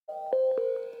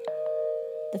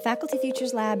The Faculty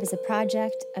Futures Lab is a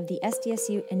project of the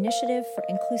SDSU Initiative for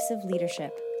Inclusive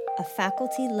Leadership, a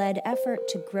faculty-led effort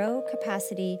to grow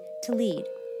capacity to lead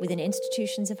within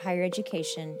institutions of higher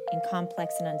education in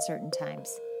complex and uncertain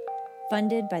times.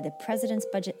 Funded by the President's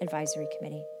Budget Advisory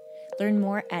Committee. Learn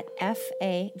more at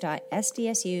fa.sdsu.edu.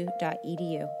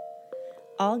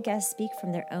 All guests speak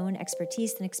from their own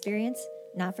expertise and experience,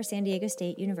 not for San Diego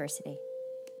State University.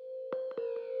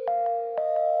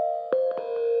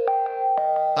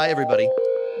 Hi, everybody.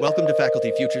 Welcome to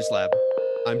Faculty Futures Lab.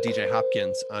 I'm DJ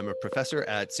Hopkins. I'm a professor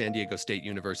at San Diego State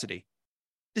University.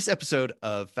 This episode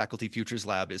of Faculty Futures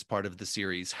Lab is part of the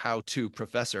series How to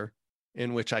Professor,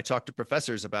 in which I talk to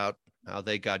professors about how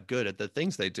they got good at the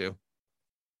things they do.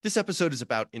 This episode is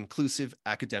about inclusive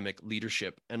academic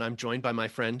leadership, and I'm joined by my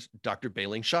friend, Dr.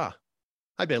 Bei-Ling Shah.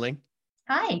 Hi, Bei-Ling.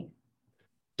 Hi.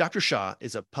 Dr. Shah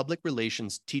is a public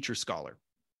relations teacher scholar,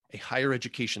 a higher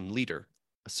education leader,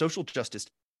 a social justice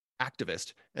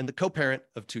activist, and the co-parent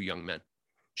of two young men.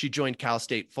 She joined Cal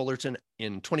State Fullerton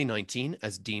in 2019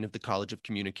 as Dean of the College of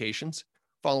Communications,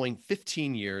 following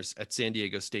 15 years at San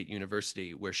Diego State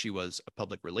University, where she was a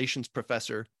public relations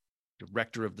professor,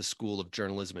 director of the School of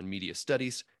Journalism and Media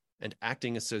Studies, and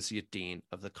acting associate dean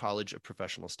of the College of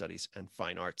Professional Studies and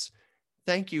Fine Arts.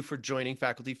 Thank you for joining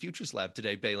Faculty Futures Lab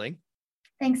today, Bei-Ling.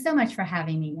 Thanks so much for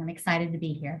having me. I'm excited to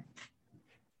be here.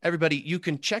 Everybody, you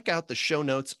can check out the show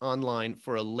notes online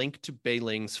for a link to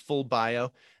Bei-Ling's full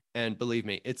bio. And believe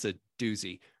me, it's a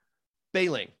doozy.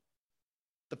 Bei-Ling,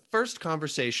 the first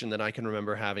conversation that I can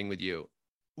remember having with you,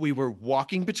 we were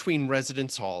walking between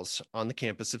residence halls on the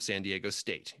campus of San Diego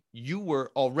State. You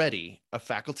were already a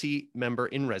faculty member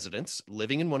in residence,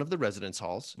 living in one of the residence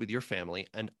halls with your family,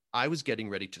 and I was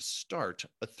getting ready to start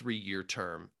a 3-year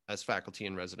term as faculty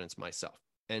in residence myself.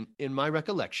 And in my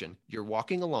recollection, you're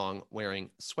walking along wearing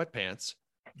sweatpants,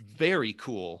 very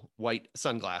cool white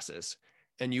sunglasses,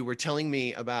 and you were telling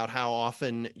me about how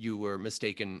often you were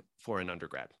mistaken for an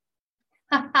undergrad.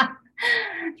 Do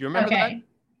you remember that?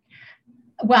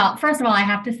 Well, first of all, I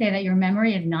have to say that your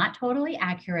memory is not totally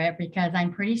accurate because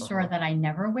I'm pretty sure that I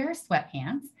never wear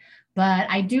sweatpants, but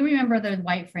I do remember those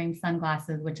white frame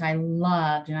sunglasses, which I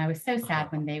loved, and I was so sad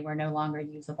when they were no longer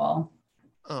usable.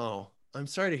 Oh, I'm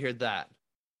sorry to hear that.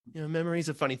 You know, memory's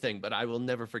a funny thing, but I will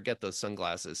never forget those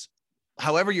sunglasses.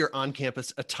 However, your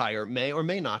on-campus attire may or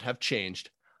may not have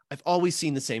changed, I've always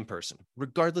seen the same person,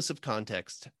 regardless of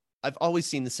context. I've always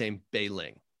seen the same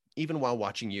Bei-Ling, even while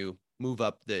watching you move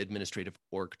up the administrative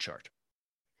org chart.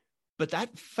 But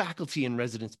that faculty in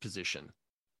residence position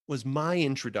was my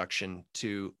introduction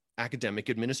to academic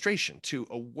administration, to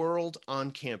a world on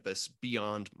campus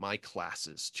beyond my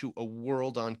classes, to a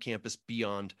world on campus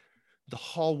beyond the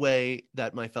hallway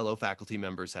that my fellow faculty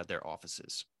members had their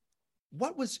offices.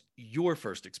 What was your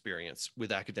first experience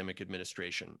with academic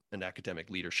administration and academic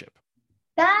leadership?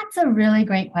 That's a really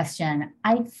great question.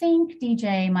 I think,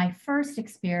 DJ, my first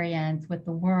experience with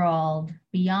the world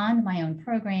beyond my own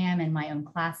program and my own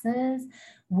classes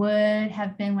would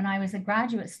have been when I was a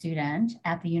graduate student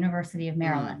at the University of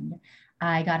Maryland.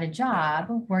 I got a job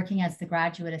working as the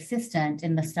graduate assistant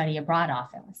in the study abroad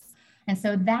office. And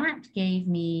so that gave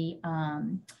me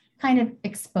kind of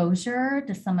exposure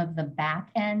to some of the back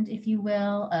end, if you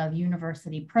will, of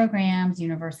university programs,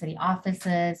 university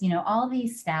offices, all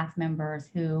these staff members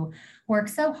who work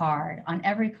so hard on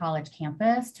every college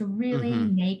campus to really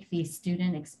make the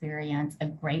student experience a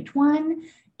great one,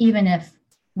 even if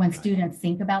when students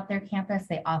think about their campus,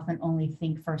 they often only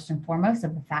think first and foremost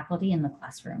of the faculty in the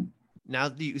classroom. Now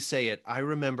that you say it, I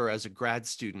remember as a grad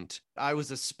student, I was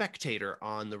a spectator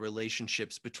on the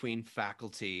relationships between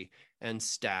faculty and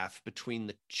staff, between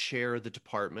the chair of the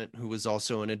department, who was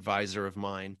also an advisor of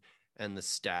mine, and the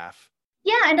staff.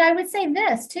 Yeah, and I would say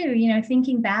this too,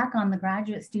 thinking back on the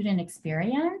graduate student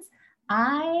experience,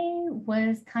 I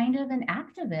was kind of an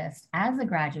activist as a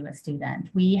graduate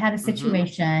student. We had a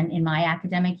situation in my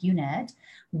academic unit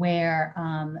where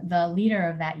the leader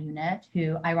of that unit,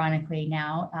 who ironically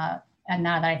now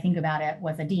that I think about it,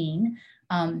 was a dean.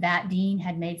 That dean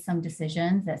had made some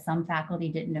decisions that some faculty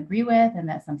didn't agree with and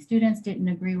that some students didn't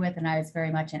agree with, and I was very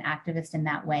much an activist in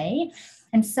that way.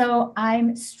 And so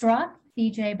I'm struck,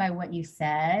 DJ, by what you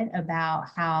said about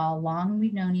how long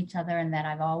we've known each other and that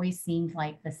I've always seemed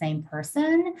like the same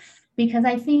person, because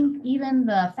I think even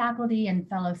the faculty and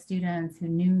fellow students who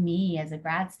knew me as a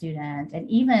grad student, and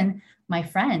even my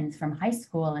friends from high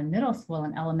school and middle school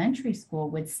and elementary school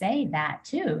would say that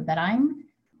too, that I'm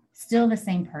still the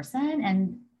same person.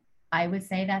 And I would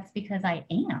say that's because I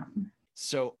am.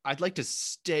 So I'd like to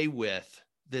stay with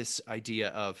this idea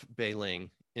of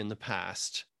Bei-Ling in the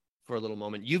past for a little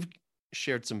moment. You've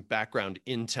shared some background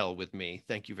intel with me.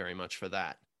 Thank you very much for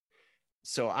that.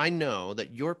 So I know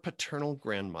that your paternal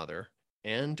grandmother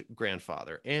and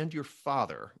grandfather and your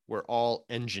father were all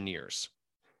engineers.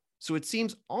 So it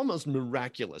seems almost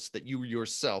miraculous that you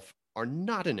yourself are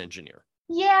not an engineer.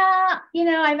 Yeah,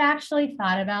 I've actually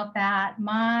thought about that.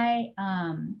 My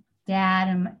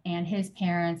dad and his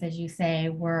parents, as you say,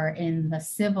 were in the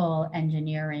civil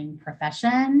engineering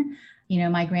profession.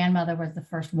 My grandmother was the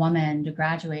first woman to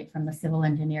graduate from the civil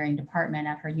engineering department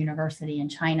at her university in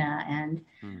China. And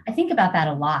I think about that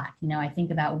a lot. I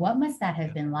think about what must that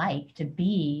have been like to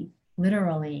be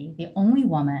literally the only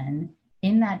woman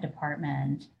in that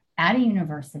department at a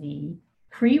university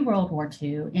pre-World War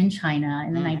II in China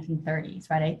in the 1930s,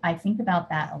 right? I think about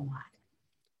that a lot.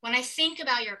 When I think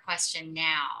about your question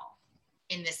now,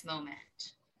 in this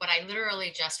moment, what I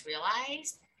literally just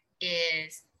realized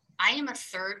is I am a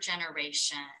third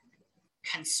generation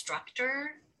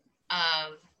constructor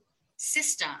of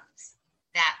systems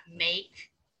that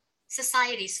make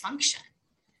societies function.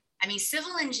 I mean,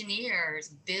 civil engineers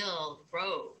build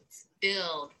roads,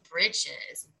 build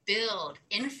bridges, build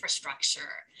infrastructure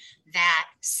that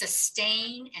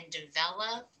sustain and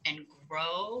develop and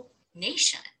grow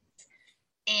nations.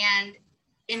 And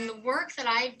in the work that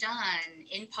I've done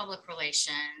in public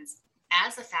relations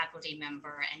as a faculty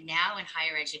member and now in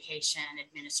higher education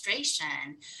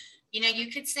administration,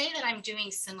 you could say that I'm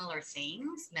doing similar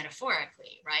things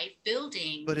metaphorically, right?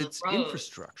 Building but the it's roads,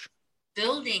 infrastructure.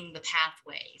 Building the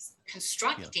pathways,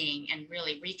 constructing and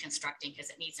really reconstructing, because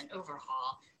it needs an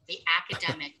overhaul, the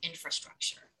academic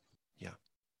infrastructure.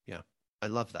 Yeah. I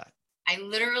love that. I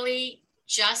literally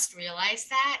just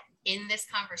realized that in this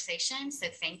conversation. So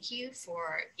thank you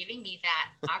for giving me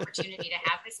that opportunity to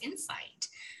have this insight.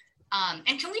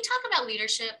 And can we talk about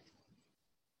leadership?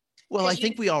 Well, I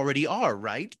think we already are,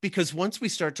 right? Because once we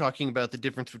start talking about the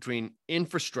difference between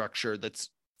infrastructure that's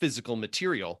physical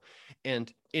material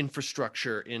and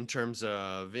infrastructure in terms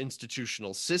of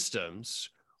institutional systems,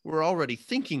 we're already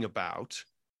thinking about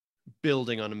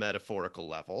building on a metaphorical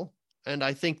level. And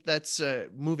I think that's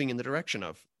moving in the direction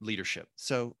of leadership.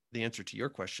 So the answer to your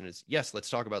question is yes, let's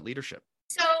talk about leadership.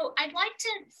 So I'd like to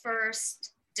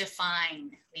first define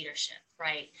leadership,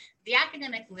 right? The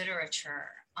academic literature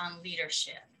on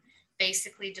leadership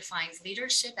basically defines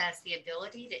leadership as the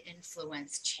ability to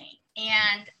influence change.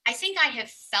 And I think I have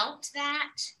felt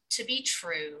that to be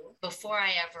true before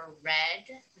I ever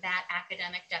read that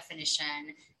academic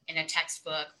definition in a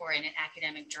textbook or in an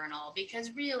academic journal,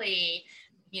 because really,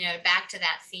 back to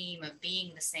that theme of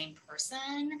being the same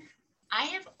person, I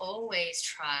have always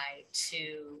tried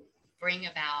to bring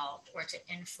about or to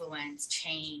influence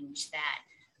change that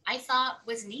I thought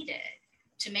was needed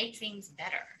to make things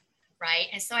better, right?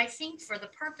 And so I think for the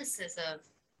purposes of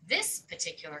this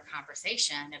particular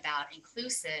conversation about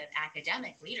inclusive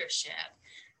academic leadership,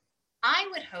 I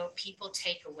would hope people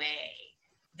take away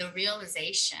the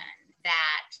realization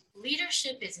that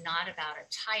leadership is not about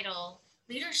a title.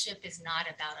 Leadership is not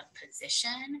about a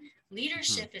position.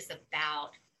 Leadership is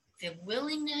about the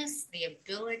willingness, the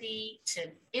ability to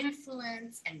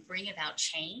influence and bring about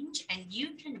change. And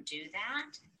you can do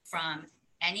that from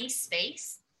any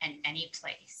space and any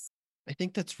place. I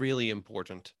think that's really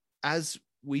important. As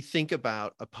we think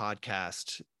about a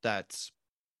podcast that's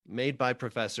made by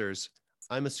professors,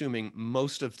 I'm assuming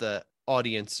most of the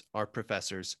audience are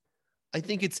professors. I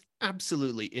think it's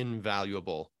absolutely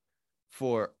invaluable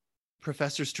for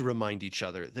professors to remind each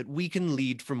other that we can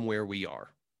lead from where we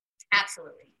are.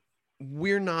 Absolutely.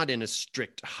 We're not in a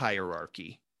strict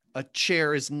hierarchy. A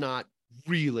chair is not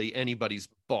really anybody's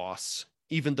boss,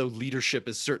 even though leadership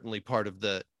is certainly part of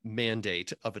the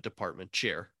mandate of a department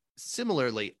chair.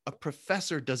 Similarly, a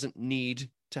professor doesn't need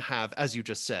to have, as you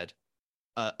just said,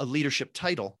 a leadership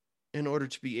title in order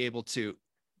to be able to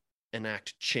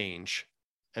enact change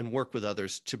and work with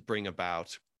others to bring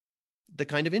about the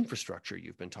kind of infrastructure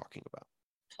you've been talking about.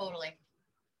 Totally.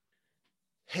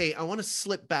 Hey, I want to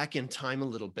slip back in time a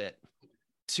little bit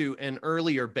to an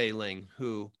earlier Beiling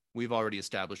who we've already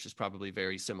established is probably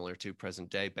very similar to present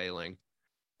day Beiling.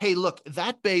 Hey, look,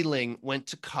 that Beiling went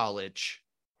to college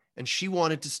and she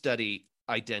wanted to study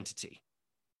identity.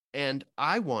 And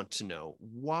I want to know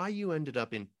why you ended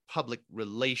up in public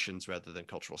relations rather than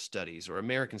cultural studies or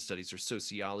American studies or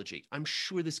sociology. I'm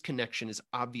sure this connection is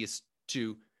obvious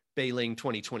to Beiling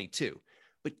 2022,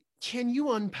 but can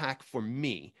you unpack for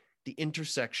me the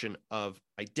intersection of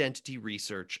identity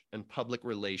research and public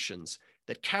relations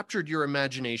that captured your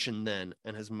imagination then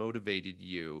and has motivated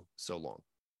you so long?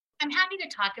 I'm happy to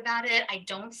talk about it. I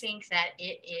don't think that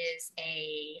it is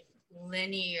a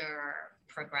linear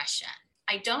progression.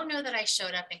 I don't know that I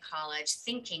showed up in college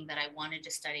thinking that I wanted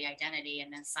to study identity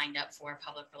and then signed up for a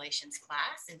public relations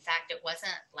class. In fact, it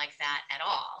wasn't like that at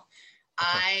all.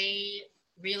 I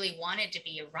really wanted to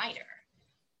be a writer,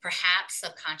 perhaps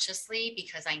subconsciously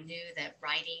because I knew that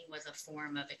writing was a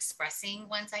form of expressing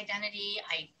one's identity.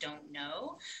 I don't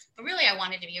know, but really I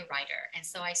wanted to be a writer. And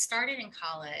so I started in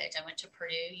college. I went to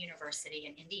Purdue University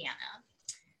in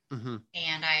Indiana,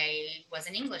 and I was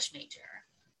an English major.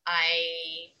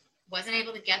 I wasn't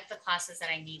able to get the classes that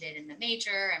I needed in the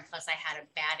major, and plus I had a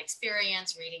bad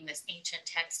experience reading this ancient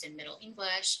text in Middle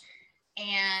English.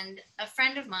 And a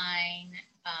friend of mine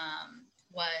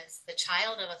was the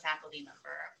child of a faculty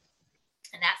member.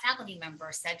 And that faculty member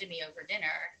said to me over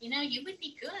dinner, you know, you would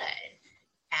be good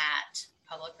at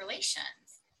public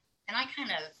relations. And I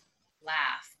kind of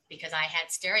laughed because I had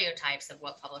stereotypes of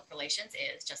what public relations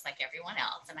is, just like everyone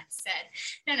else. And I said,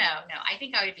 no, I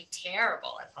think I would be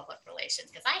terrible at public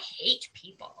relations because I hate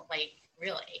people, like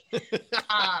really.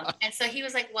 And so he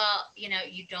was like, well, you know,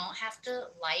 you don't have to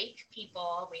like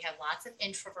people. We have lots of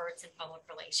introverts in public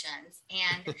relations.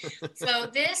 And so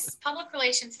this public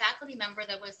relations faculty member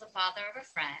that was the father of a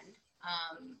friend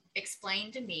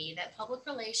explained to me that public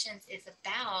relations is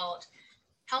about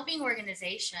helping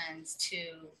organizations to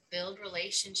build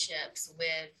relationships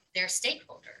with their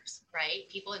stakeholders, right?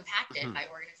 People impacted by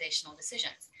organizational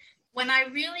decisions. When I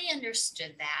really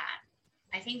understood that,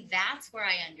 I think that's where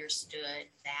I understood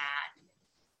that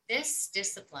this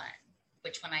discipline,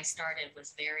 which when I started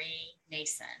was very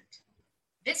nascent,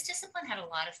 this discipline had a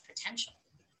lot of potential.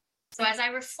 So as I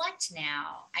reflect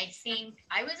now, I think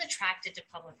I was attracted to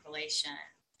public relations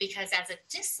because as a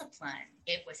discipline,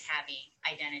 it was having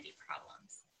identity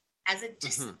problems. As a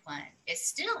discipline, it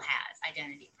still has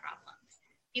identity problems.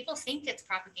 People think it's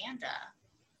propaganda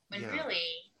when really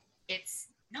it's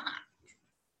not.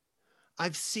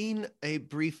 I've seen a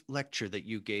brief lecture that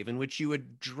you gave in which you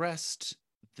addressed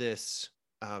this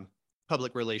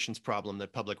public relations problem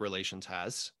that public relations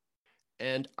has.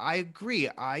 And I agree.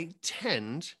 I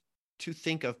tend to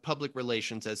think of public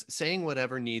relations as saying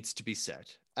whatever needs to be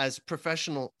said, as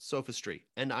professional sophistry.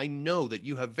 And I know that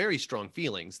you have very strong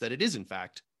feelings that it is, in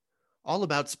fact, all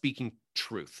about speaking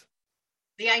truth.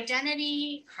 The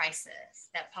identity crisis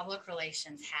that public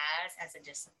relations has as a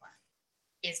discipline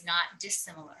is not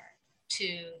dissimilar to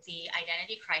the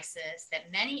identity crisis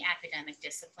that many academic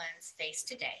disciplines face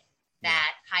today,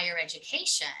 that higher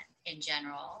education in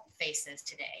general faces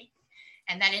today,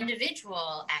 and that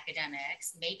individual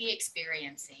academics may be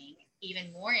experiencing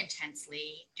even more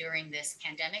intensely during this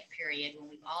pandemic period when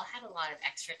we've all had a lot of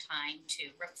extra time to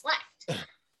reflect.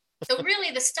 So really,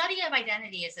 the study of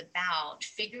identity is about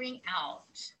figuring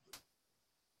out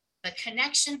the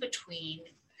connection between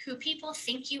who people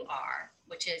think you are,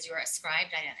 which is your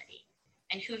ascribed identity,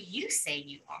 and who you say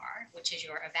you are, which is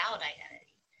your avowed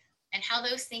identity, and how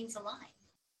those things align.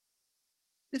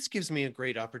 This gives me a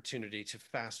great opportunity to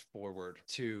fast forward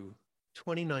to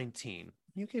 2019.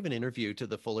 You gave an interview to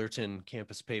the Fullerton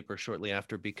campus paper shortly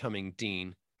after becoming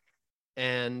dean,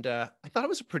 and I thought it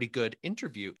was a pretty good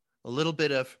interview. A little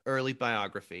bit of early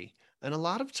biography, and a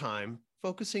lot of time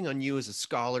focusing on you as a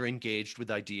scholar engaged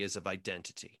with ideas of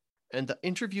identity. And the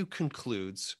interview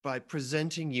concludes by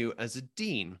presenting you as a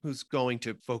dean who's going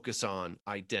to focus on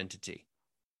identity.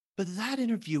 But that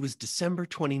interview was December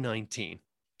 2019,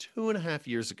 2.5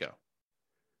 years ago,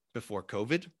 before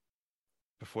COVID,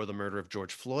 before the murder of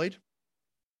George Floyd,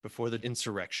 before the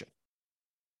insurrection.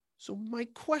 So my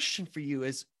question for you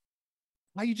is,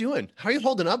 how are you doing? How are you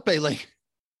holding up, Bei-Ling?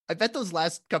 I bet those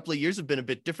last couple of years have been a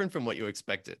bit different from what you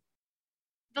expected.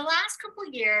 The last couple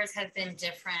of years have been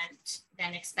different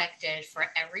than expected for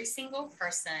every single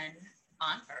person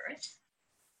on Earth.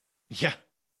 Yeah.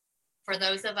 For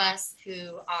those of us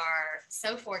who are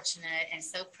so fortunate and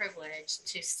so privileged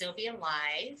to still be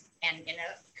alive and in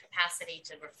a capacity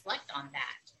to reflect on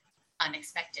that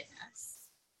unexpectedness.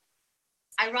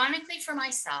 Ironically for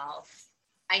myself,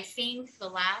 I think the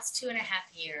last 2.5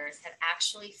 years have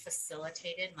actually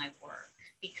facilitated my work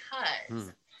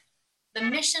because the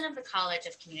mission of the College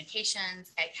of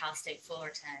Communications at Cal State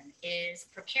Fullerton is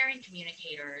preparing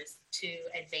communicators to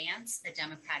advance a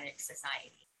democratic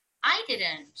society. I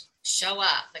didn't show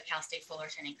up at Cal State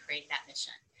Fullerton and create that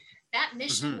mission. That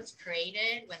mission was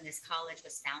created when this college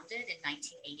was founded in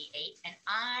 1988, and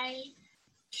I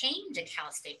came to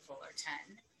Cal State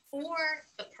Fullerton for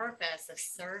the purpose of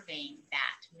serving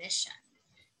that mission.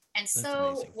 And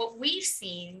so what we've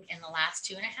seen in the last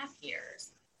 2.5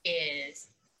 years is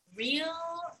real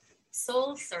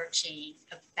soul searching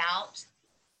about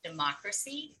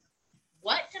democracy,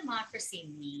 what democracy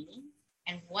means,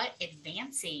 and what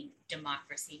advancing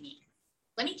democracy means.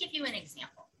 Let me give you an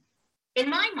example. In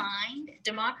my mind,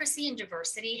 democracy and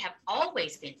diversity have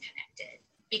always been connected,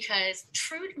 because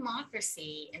true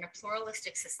democracy in a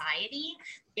pluralistic society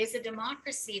is a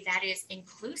democracy that is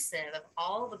inclusive of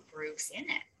all the groups in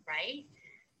it, right?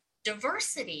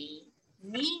 Diversity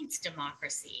needs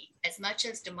democracy as much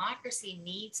as democracy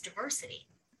needs diversity.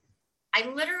 I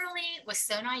literally was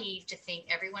so naive to think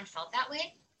everyone felt that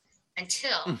way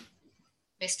until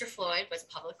Mr. Floyd was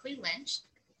publicly lynched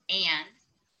and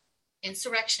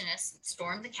insurrectionists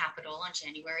stormed the Capitol on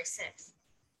January 6th.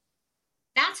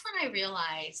 That's when I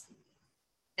realized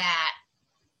that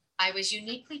I was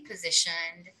uniquely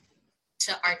positioned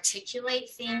to articulate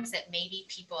things that maybe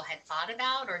people had thought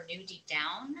about or knew deep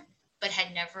down, but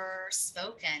had never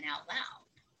spoken out loud.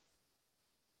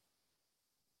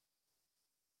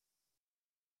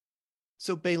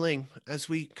 So Bei-Ling, as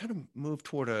we kind of move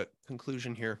toward a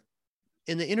conclusion here,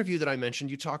 in the interview that I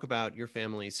mentioned, you talk about your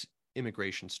family's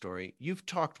immigration story. You've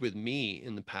talked with me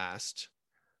in the past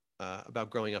about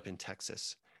growing up in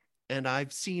Texas, and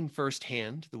I've seen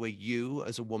firsthand the way you,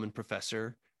 as a woman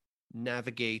professor,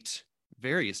 navigate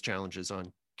various challenges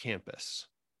on campus.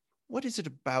 What is it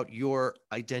about your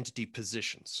identity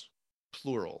positions,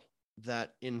 plural,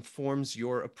 that informs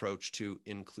your approach to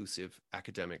inclusive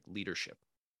academic leadership?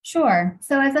 Sure.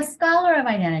 So as a scholar of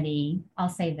identity, I'll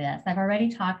say this. I've already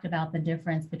talked about the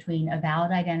difference between avowed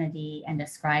identity and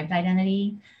described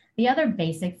identity. The other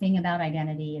basic thing about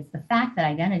identity is the fact that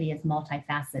identity is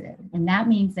multifaceted. And that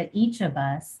means that each of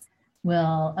us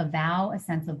will avow a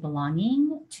sense of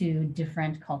belonging to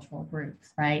different cultural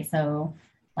groups, right? So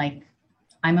like,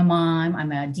 I'm a mom,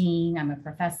 I'm a dean, I'm a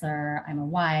professor, I'm a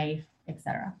wife,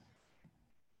 etc.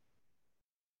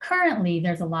 Currently,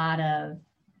 there's a lot of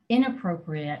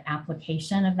inappropriate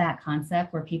application of that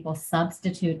concept where people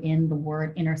substitute in the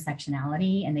word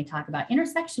intersectionality, and they talk about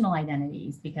intersectional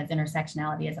identities because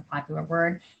intersectionality is a popular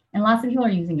word and lots of people are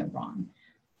using it wrong.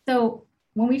 So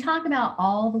when we talk about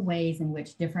all the ways in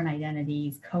which different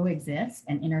identities coexist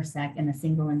and intersect in a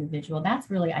single individual, that's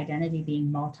really identity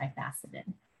being multifaceted.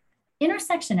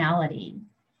 Intersectionality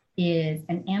is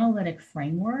an analytic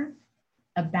framework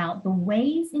about the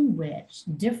ways in which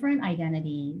different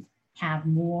identities have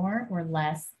more or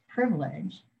less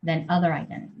privilege than other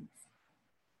identities.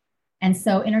 And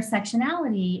so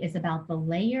intersectionality is about the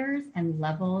layers and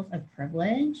levels of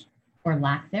privilege or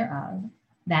lack thereof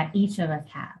that each of us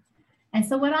have. And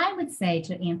so what I would say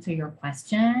to answer your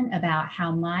question about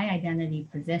how my identity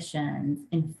positions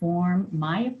inform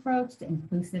my approach to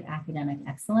inclusive academic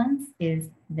excellence is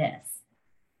this.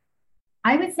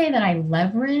 I would say that I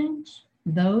leverage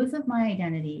those of my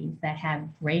identities that have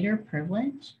greater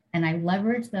privilege, and I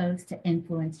leverage those to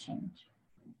influence change.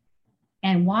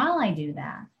 And while I do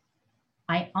that,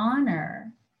 I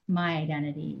honor my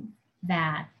identities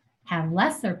that have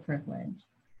lesser privilege.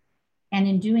 And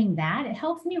in doing that, it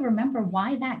helps me remember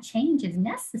why that change is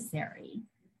necessary.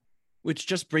 Which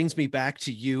just brings me back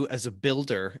to you as a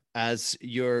builder, as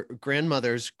your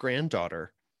grandmother's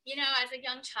granddaughter. You know, as a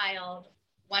young child,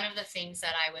 one of the things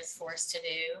that I was forced to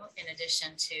do, in addition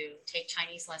to take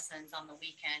Chinese lessons on the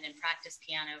weekend and practice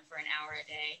piano for an hour a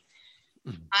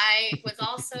day, I was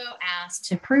also asked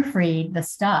to proofread the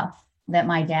stuff that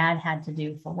my dad had to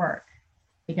do for work,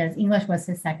 because English was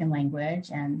his second language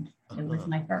and it was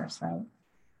my first, right?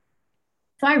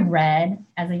 So I read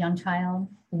as a young child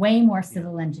way more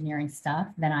civil engineering stuff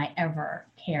than I ever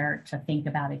cared to think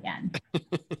about again.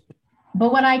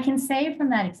 But what I can say from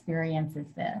that experience is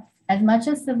this: as much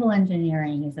as civil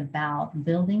engineering is about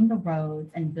building the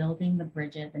roads and building the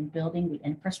bridges and building the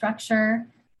infrastructure,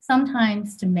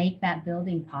 sometimes to make that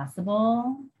building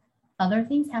possible, other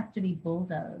things have to be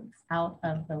bulldozed out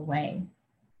of the way.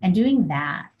 And doing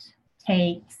that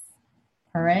takes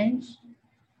courage,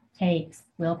 takes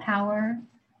willpower,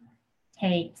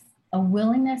 takes a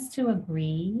willingness to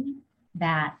agree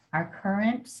that our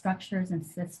current structures and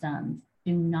systems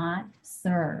do not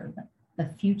serve the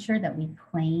future that we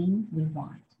claim we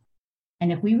want.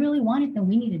 And if we really want it, then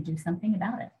we need to do something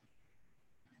about it.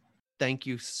 Thank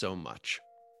you so much.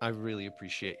 I really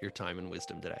appreciate your time and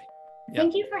wisdom today.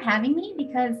 Thank you for having me,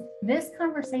 because this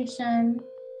conversation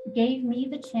gave me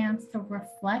the chance to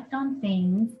reflect on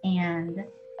things and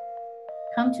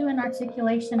come to an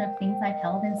articulation of things I've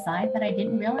held inside that I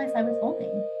didn't realize I was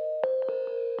holding.